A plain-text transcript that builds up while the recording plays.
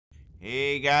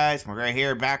Hey guys, MacGhriogair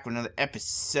here, back with another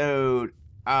episode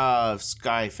of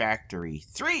SkyFactory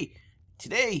 3.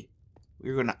 Today,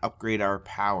 we're going to upgrade our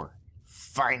power.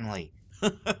 Finally.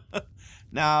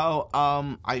 Now,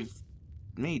 I've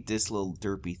made this little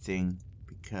derpy thing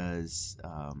because,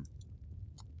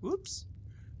 whoops.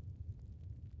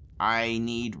 I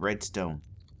need redstone.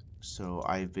 So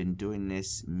I've been doing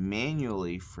this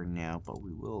manually for now, but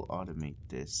we will automate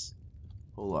this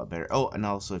a whole lot better. Oh, and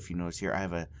also if you notice here, I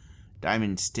have a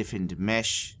diamond stiffened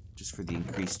mesh just for the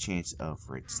increased chance of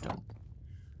redstone.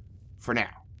 For now.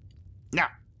 Now,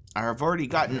 I've already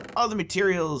gotten all the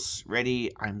materials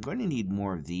ready. I'm going to need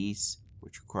more of these,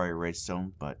 which require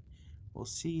redstone, but we'll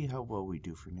see how well we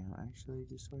do for now. Actually,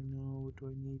 just so I know, what do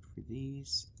I need for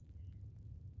these?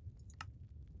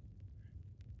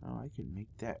 Oh, I can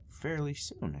make that fairly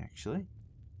soon, actually.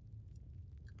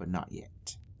 But not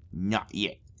yet. Not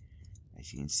yet.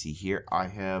 As you can see here, I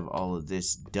have all of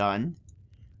this done.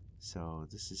 So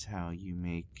this is how you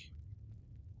make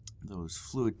those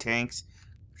fluid tanks,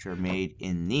 which are made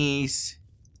in these.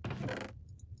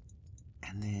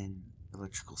 And then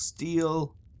electrical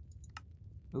steel.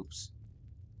 Oops.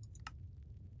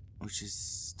 Which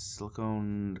is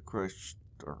silicone crushed,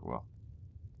 or well,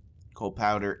 coal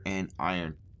powder and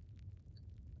iron.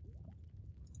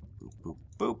 Boop, boop,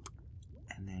 boop.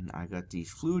 And then I got these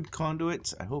fluid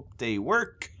conduits. I hope they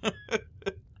work.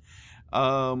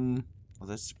 Well,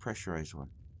 that's the pressurized one.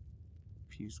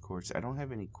 Fused quartz. I don't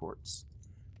have any quartz.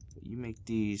 But you make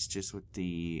these just with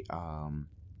the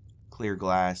clear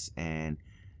glass and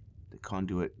the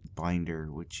conduit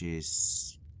binder, which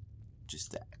is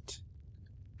just that.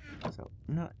 So,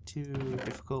 not too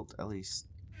difficult. At least,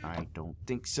 I don't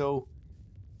think so.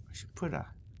 I should put a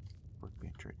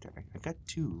workbench right there. I got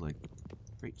two, like,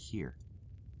 right here.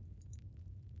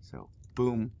 So,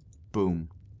 boom, boom.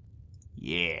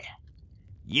 Yeah.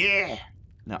 Yeah!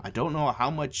 Now, I don't know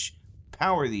how much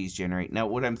power these generate. Now,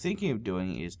 what I'm thinking of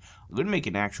doing is I'm going to make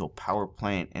an actual power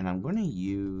plant, and I'm going to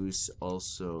use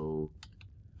also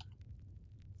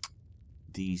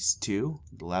these two,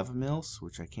 the lava mills,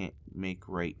 which I can't make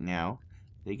right now.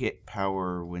 They get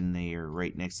power when they are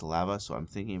right next to lava, so I'm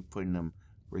thinking of putting them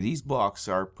where these blocks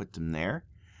are, put them there,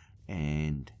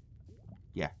 and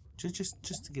yeah,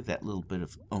 just to give that little bit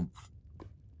of oomph.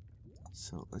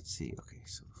 So let's see. Okay,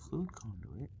 so the fluid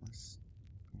conduit, let's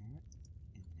put that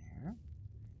in there.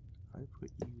 If I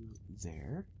put you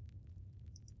there,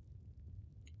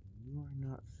 you are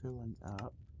not filling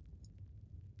up.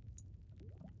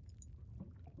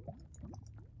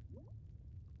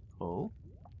 Pull.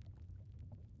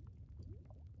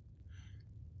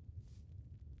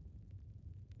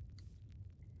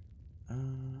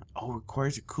 Oh,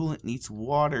 requires a coolant, needs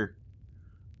water.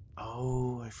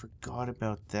 Oh, I forgot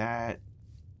about that.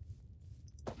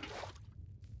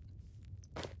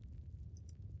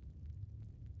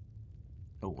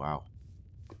 Oh, wow.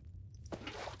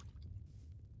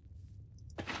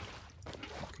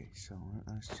 Okay, so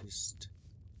let's just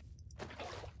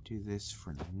do this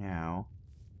for now.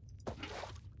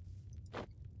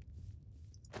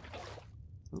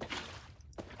 Oops.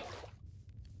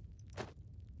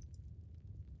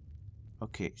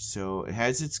 Okay, so it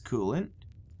has its coolant.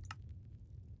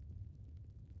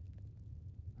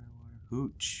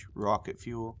 Hooch, rocket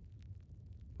fuel.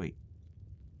 Wait.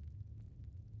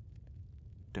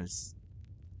 Does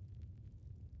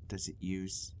it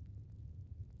use...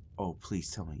 Oh, please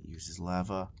tell me it uses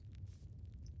lava.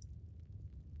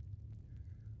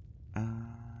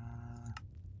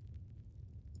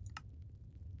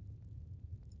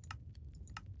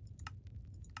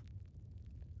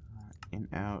 In,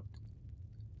 out.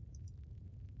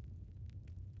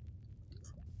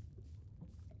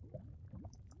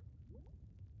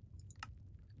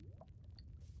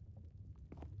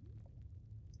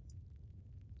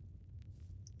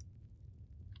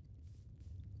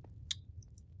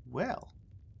 Well.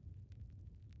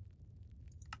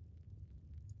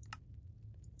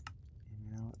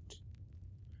 In, out.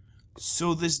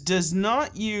 So this does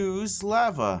not use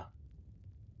lava.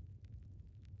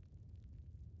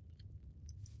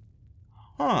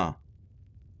 Huh.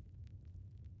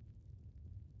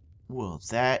 Well,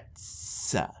 that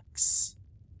sucks.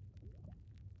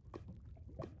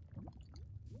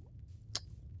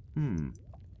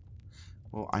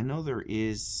 Well, I know there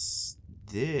is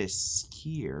this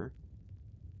here.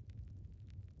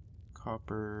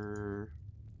 Copper,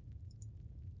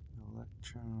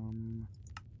 electrum,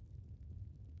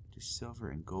 just silver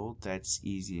and gold. That's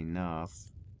easy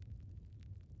enough.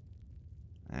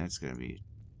 That's gonna be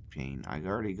a pain. I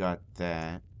already got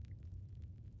that.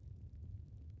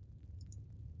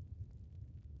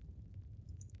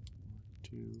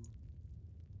 2,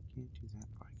 can't do that,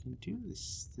 but I can do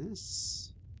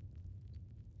this.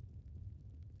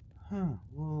 Huh,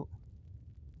 well...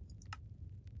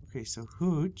 Okay, so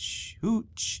hooch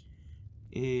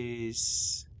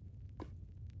is...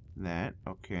 that,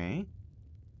 okay.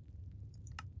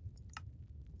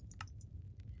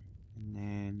 And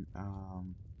then,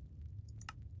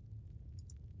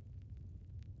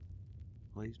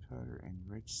 blaze powder and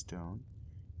redstone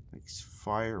makes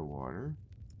fire water.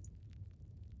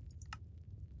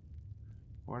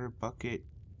 Water bucket.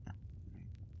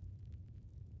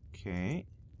 Okay.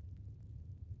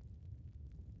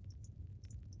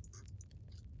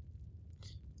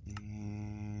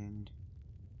 And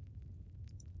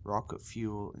rocket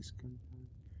fuel is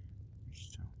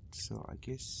redstone. So I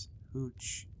guess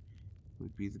hooch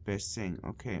would be the best thing.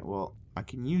 Okay, well, I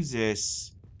can use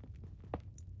this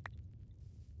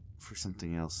for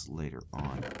something else later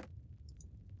on.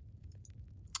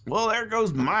 Well, there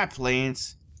goes my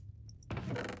plans.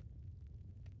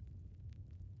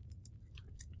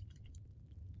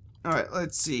 Alright,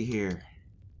 let's see here.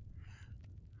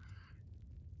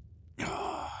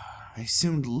 I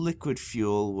assumed liquid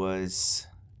fuel was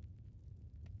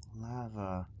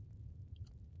lava.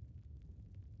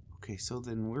 Okay, so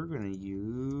then we're going to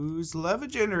use lava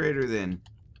generator then.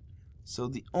 So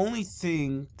the only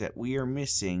thing that we are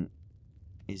missing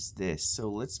is this. So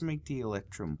let's make the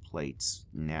electrum plates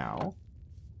now.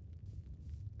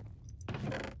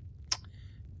 And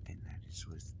that is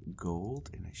with gold.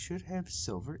 And I should have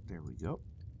silver. There we go.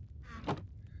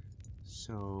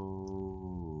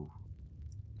 So...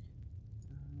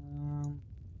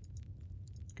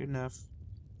 good enough.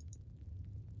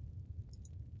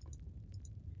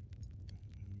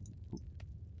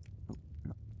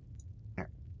 No. There.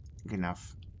 Good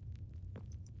enough.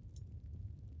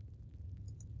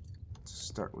 Let's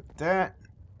start with that.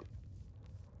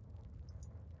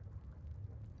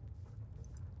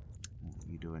 What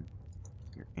are you doing?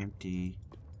 You're empty.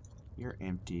 You're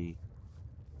empty.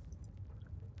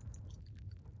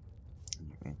 And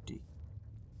you're empty.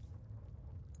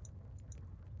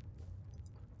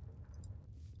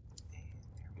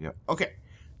 Yep. Okay,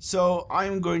 so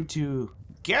I'm going to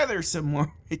gather some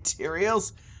more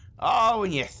materials. Oh,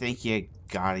 when you think you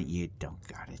got it, you don't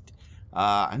got it.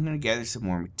 I'm going to gather some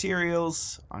more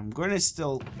materials. I'm going to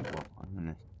I'm going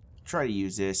to try to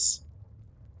use this.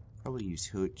 Probably use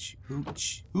hooch,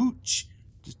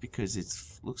 just because it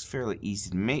looks fairly easy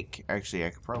to make. Actually,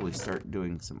 I could probably start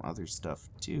doing some other stuff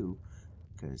too,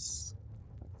 because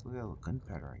look at all the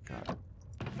gunpowder I got.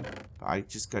 But I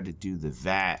just got to do the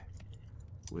vat.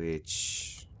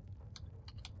 Which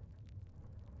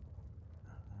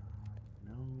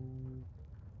no,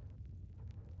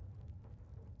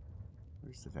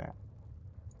 where's the vat?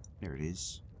 There it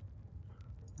is.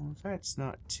 Well, that's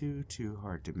not too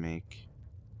hard to make.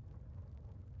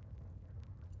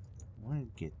 I want to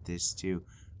get this too,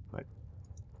 but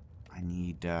I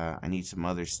need some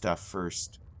other stuff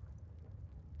first.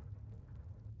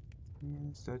 Yeah,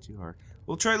 it's not too hard.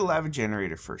 We'll try the lava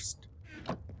generator first.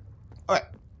 Alright,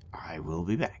 I will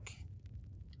be back.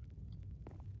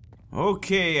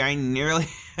 Okay, I nearly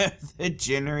have the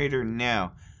generator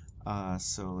now.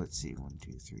 So let's see, 1,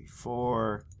 2, 3,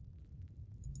 4.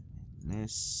 And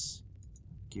this,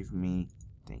 give me,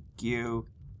 thank you.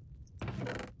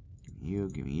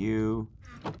 Give me you.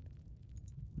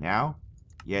 Now?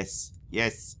 Yes,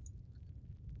 yes.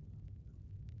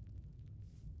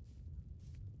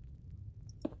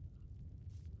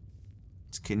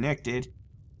 It's connected.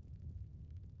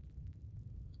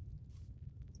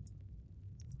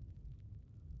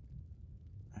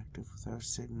 Active without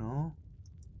signal.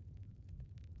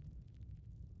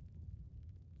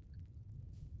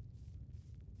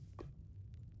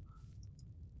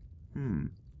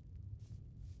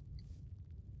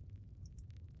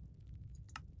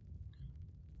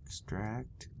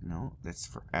 Extract. No, that's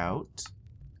for out.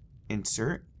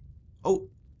 Insert. Oh!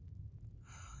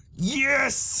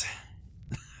 Yes!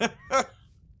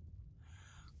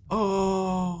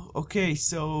 Oh, okay,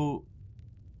 so...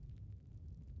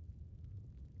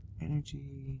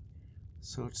 energy.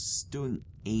 So it's doing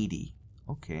 80.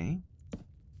 Okay.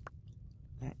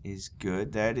 That is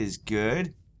good. That is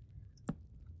good.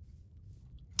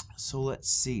 So let's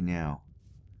see now.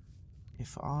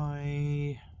 If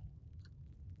I...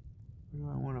 where do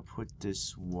I want to put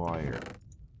this wire?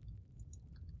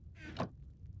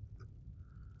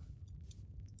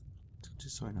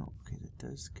 Just so I know. Okay, that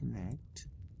does connect.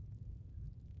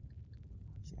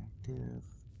 It's active.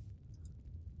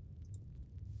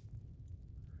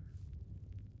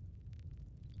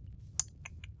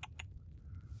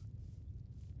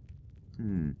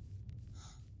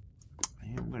 I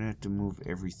I'm going to have to move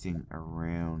everything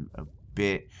around a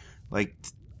bit. Like,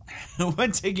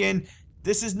 once again,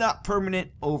 this is not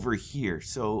permanent over here.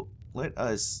 So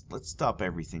let's stop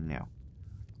everything now.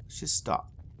 Let's just stop.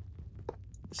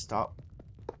 Stop.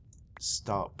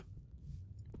 Stop.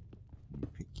 Let me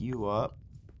pick you up.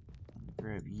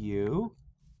 Grab you.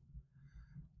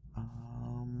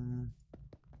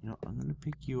 You know, I'm gonna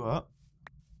pick you up.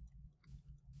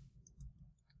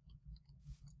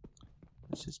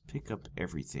 Let's just pick up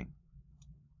everything.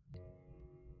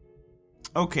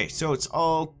 Okay, so it's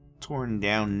all torn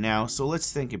down now. So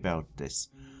let's think about this.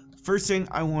 First thing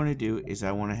I want to do is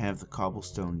I want to have the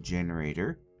cobblestone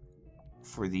generator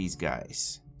for these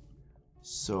guys.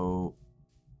 So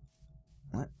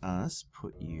let us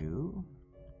put you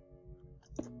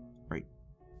right.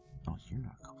 Oh, you're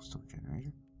not a cobblestone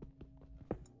generator.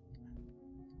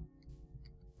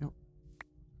 Nope.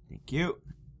 Thank you.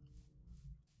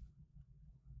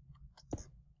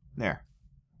 There.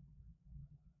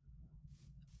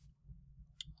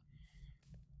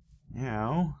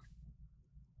 Now,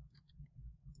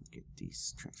 get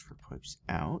these transfer pipes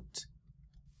out.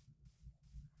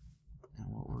 Now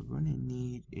what we're going to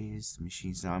need is the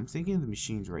machines. Now I'm thinking of the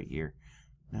machines right here.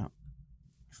 Now,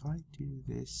 if I do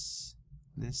this,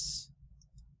 this,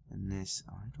 and this,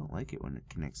 oh, I don't like it when it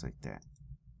connects like that.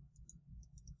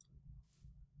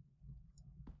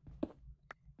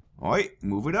 Alright,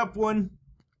 move it up one.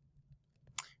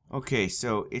 Okay,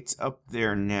 so it's up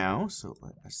there now. So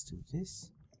let us do this.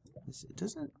 It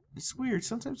doesn't, it's weird.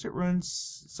 Sometimes it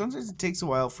runs, sometimes it takes a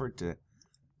while for it to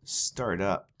start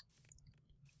up.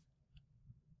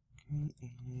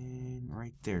 Okay, and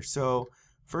right there. So,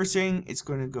 first thing it's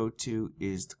going to go to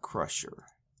is the crusher.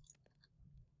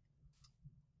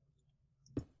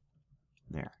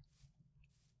 There.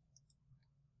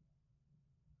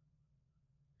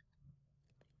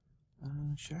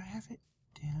 Should I have it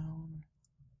down?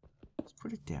 Let's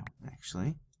put it down,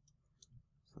 actually.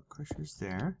 So, crusher's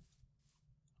there.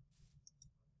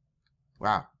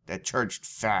 Wow, that charged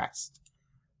fast.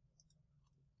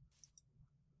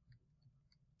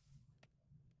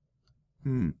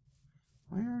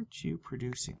 Why aren't you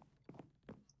producing?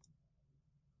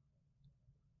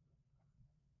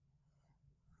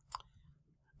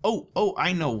 Oh,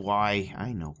 I know why.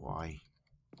 I know why.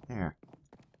 There.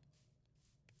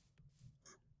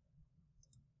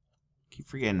 Keep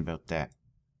forgetting about that.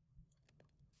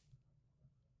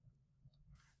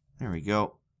 There we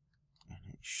go. And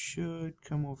it should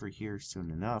come over here soon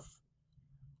enough.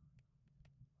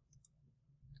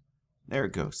 There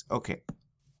it goes. Okay.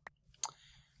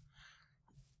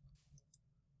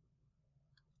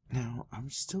 Now, I'm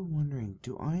still wondering,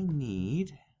 do I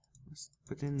need... Let's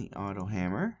put in the auto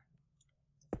hammer.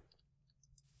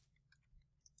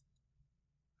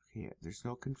 Okay, yeah, there's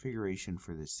no configuration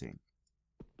for this thing.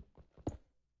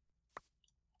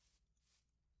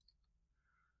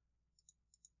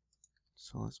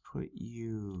 So let's put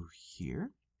you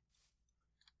here.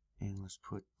 And let's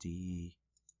put the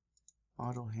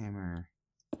auto hammer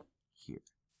here.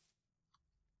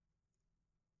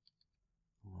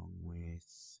 Along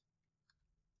with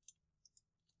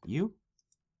you.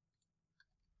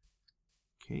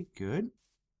 Okay, good.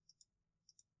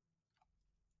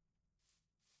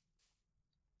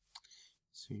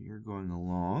 So you're going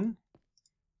along.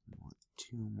 I want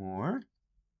two more.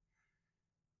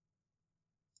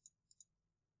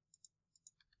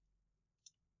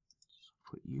 So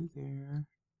put you there.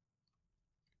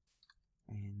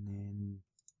 And then,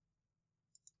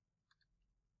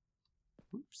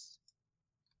 oops.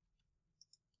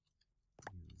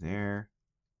 You there.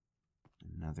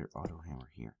 Another auto hammer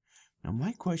here. Now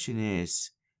my question is,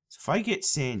 so if I get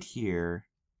sand here,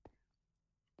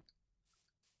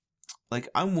 like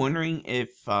I'm wondering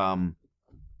if, because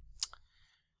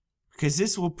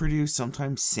this will produce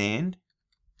sometimes sand,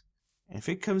 and if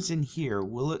it comes in here,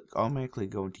 will it automatically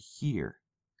go into here?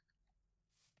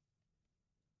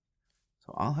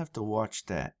 So I'll have to watch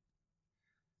that.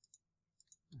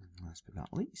 And last but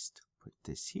not least, put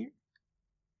this here,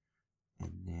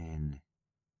 and then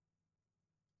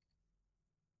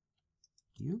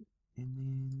you, and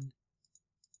then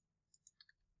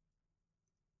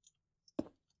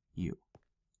you.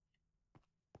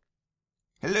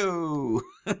 Hello!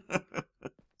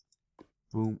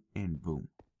 Boom and boom.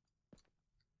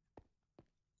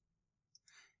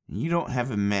 And you don't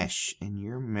have a mesh, and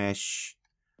your mesh,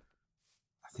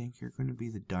 I think you're going to be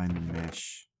the diamond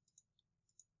mesh.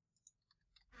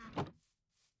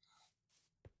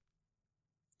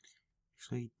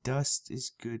 Actually, dust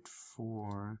is good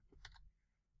for...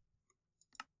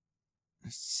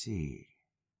 Let's see.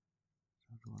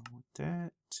 How do I want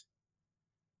that?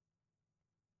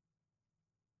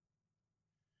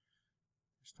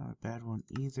 It's not a bad one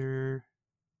either.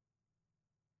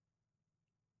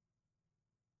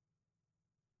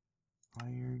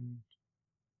 Iron.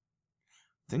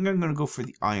 I think I'm going to go for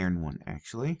the iron one,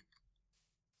 actually.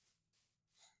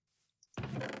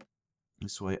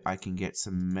 This way I can get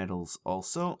some metals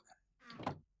also.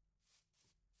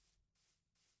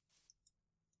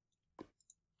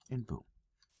 And boom.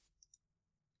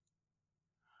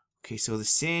 Okay, so the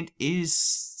sand is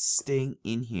staying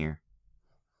in here.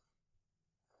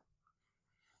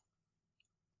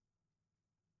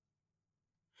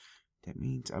 That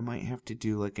means I might have to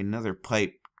do like another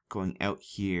pipe going out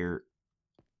here.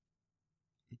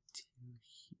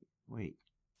 Wait.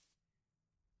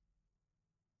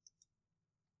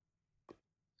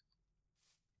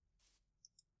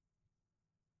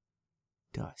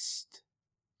 Dust.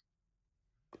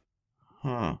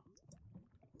 Huh.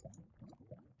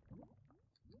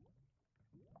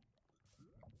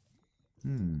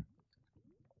 I'm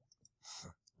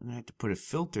gonna have to put a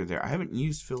filter there. I haven't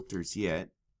used filters yet.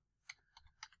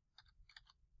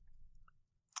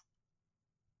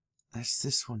 That's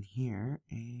this one here,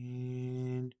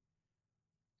 and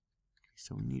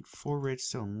so we need 4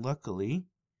 redstone. Luckily,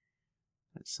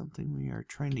 that's something we are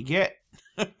trying to get.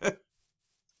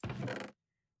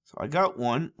 So I got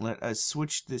one. Let us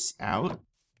switch this out.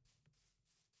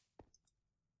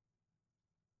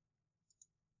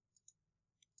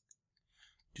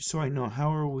 Just so I know,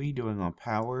 how are we doing on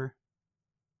power?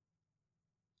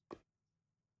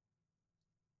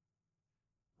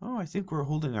 Oh, I think we're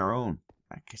holding our own.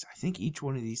 I think each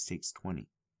one of these takes 20.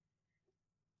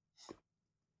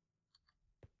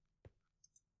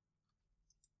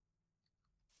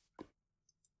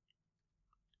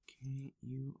 Okay,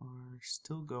 you are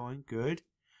still going. Good.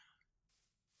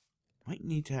 Might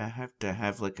need to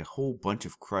have like a whole bunch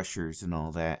of crushers and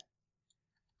all that.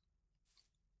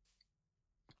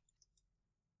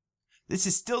 This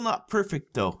is still not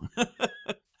perfect though.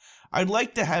 I'd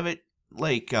like to have it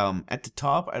like at the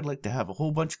top. I'd like to have a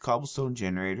whole bunch of cobblestone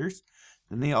generators.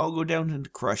 Then they all go down into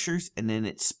crushers, and then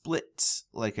it splits.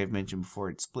 Like I've mentioned before,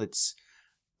 it splits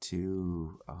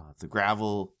to the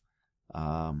gravel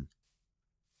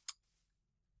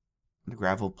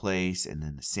place, and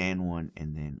then the sand one,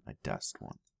 and then a dust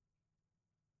one.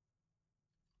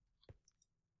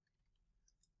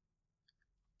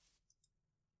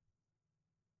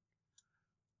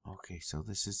 Okay, so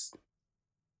this is,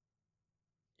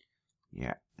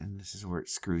 yeah, and this is where it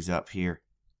screws up here.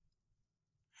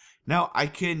 Now I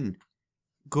can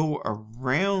go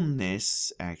around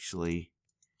this, actually,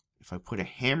 if I put a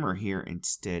hammer here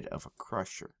instead of a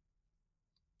crusher.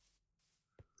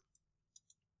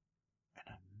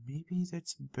 And maybe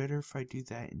that's better if I do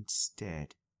that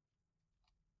instead.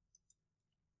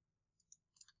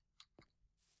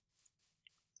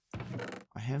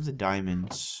 I have the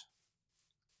diamonds.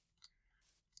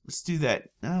 Let's do that.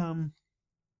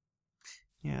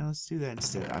 Yeah, let's do that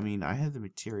instead. I mean, I have the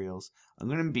materials. I'm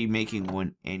going to be making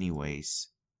one anyways.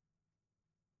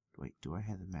 Wait, do I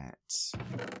have the mats?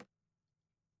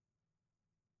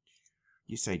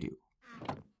 Yes, I do.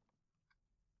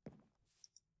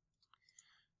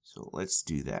 So let's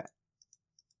do that.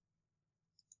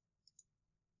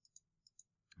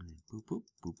 And then boop, boop,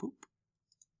 boop, boop.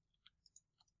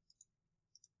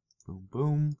 Boom,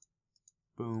 boom,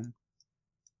 boom.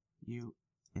 You,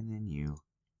 and then you.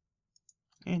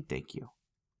 And thank you.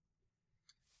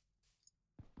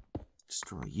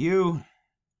 Destroy you.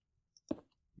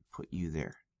 Put you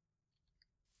there.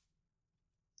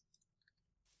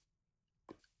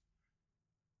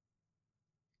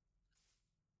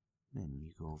 Then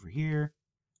you go over here.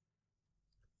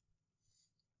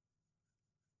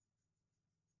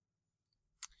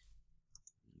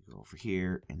 You go over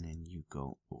here, and then you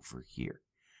go over here.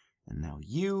 And now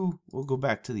you will go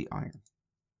back to the iron.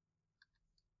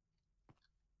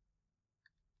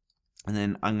 And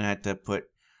then I'm going to have to put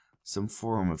some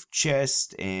form of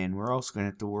chest, and we're also going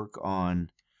to have to work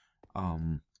on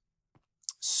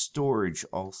storage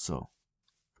also.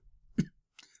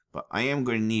 But I am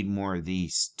going to need more of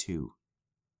these too.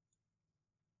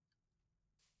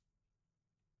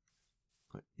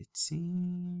 But it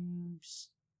seems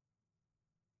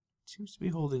to be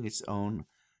holding its own.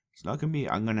 It's not going to be,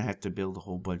 I'm going to have to build a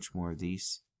whole bunch more of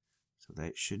these. So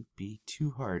that shouldn't be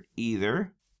too hard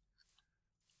either.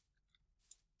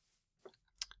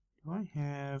 Do I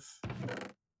have...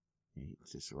 Hey,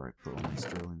 this is where I put all my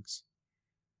sterlings.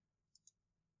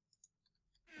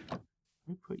 Let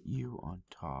me put you on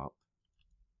top.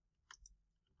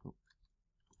 Oh.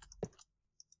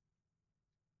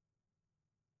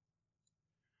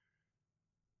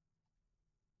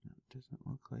 No, it doesn't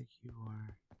look like you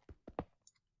are...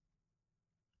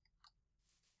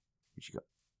 Where'd you go?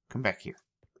 Come back here.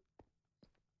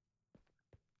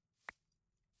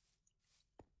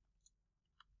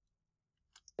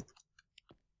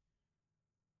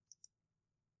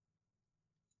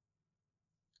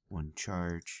 One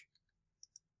charge.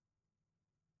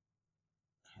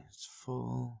 It's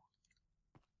full.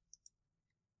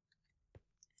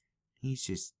 He's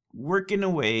just working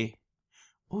away.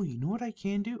 Oh, you know what I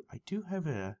can do? I do have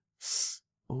a...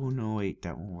 Oh, no, wait,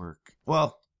 that won't work.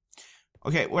 Well,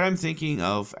 okay, what I'm thinking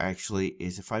of, actually,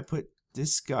 is if I put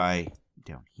this guy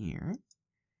down here,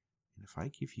 and if I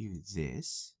give you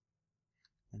this,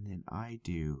 and then I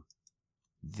do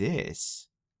this,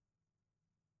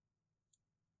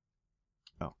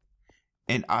 oh,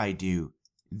 and I do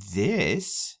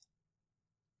this,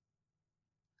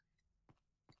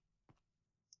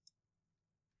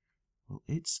 well,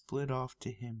 it split off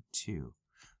to him too.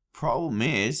 Problem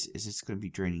is it's going to be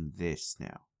draining this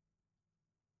now.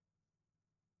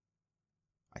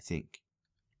 I think.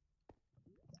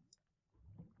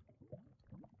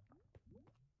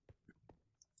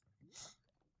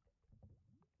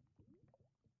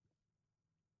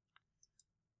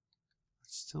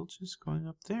 It's still just going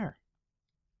up there.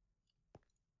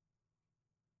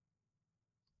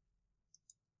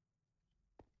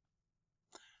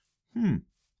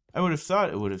 I would have thought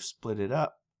it would have split it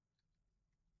up.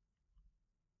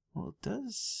 Well, it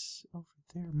does over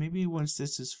there. Maybe once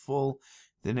this is full,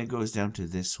 then it goes down to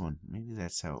this one. Maybe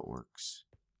that's how it works.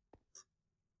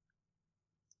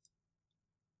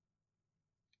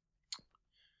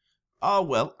 Oh,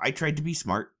 well, I tried to be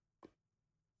smart.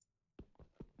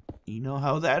 You know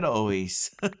how that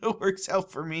always works out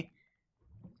for me.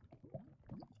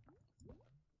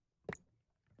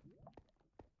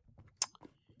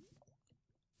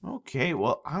 Okay,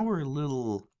 well, our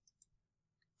little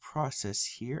process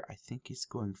here, I think, is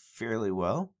going fairly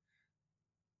well.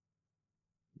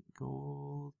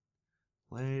 Gold,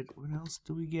 lead, what else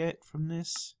do we get from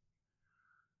this?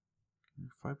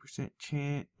 5%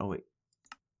 chance. Oh, wait.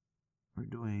 We're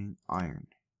doing iron.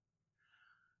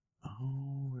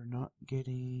 Oh, we're not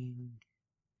getting...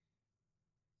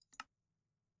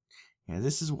 Yeah,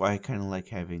 this is why I kind of like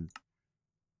having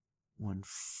one,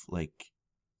 like...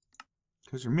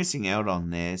 Because we're missing out on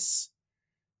this.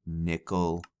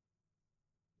 Nickel.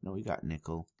 No, we got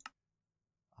nickel.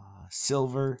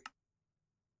 Silver.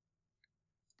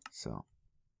 So.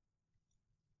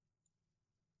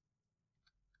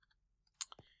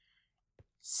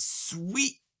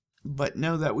 Sweet! But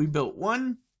now that we built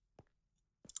one,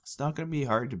 it's not going to be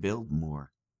hard to build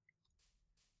more.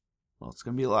 Well, it's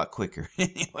going to be a lot quicker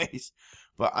anyways.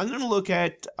 But I'm going to look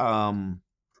at kind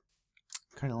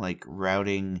of like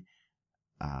routing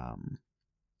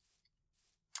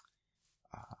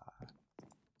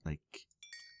like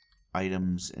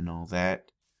items and all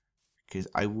that, because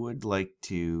I would like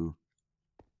to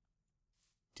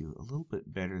do a little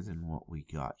bit better than what we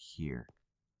got here.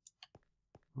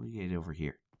 What do we get over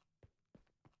here?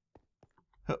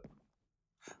 Oh.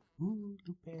 Ooh,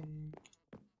 loot bag.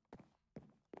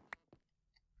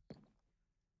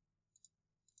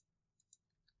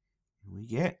 And we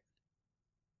get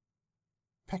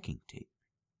packing tape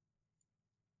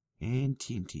and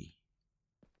TNT.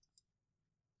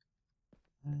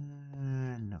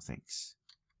 No thanks.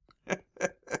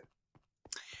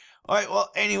 Alright, well,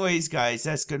 anyways, guys,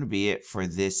 that's going to be it for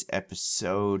this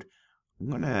episode. I'm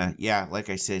going to, yeah,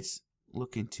 like I said,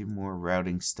 look into more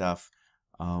routing stuff.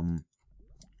 I'm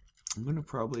going to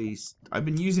probably, I've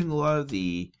been using a lot of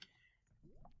the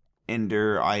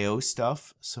Ender IO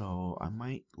stuff, so I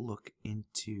might look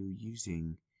into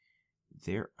using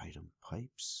their item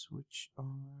pipes, which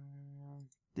are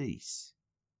these.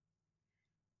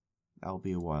 That'll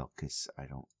be a while because I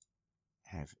don't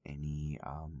have any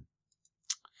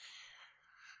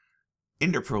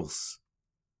Ender pearls.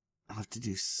 I'll have to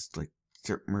do like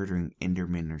start murdering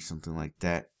Endermen or something like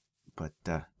that. But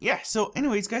yeah, so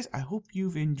anyways, guys, I hope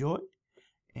you've enjoyed,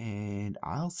 and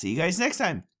I'll see you guys next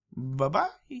time. Bye bye.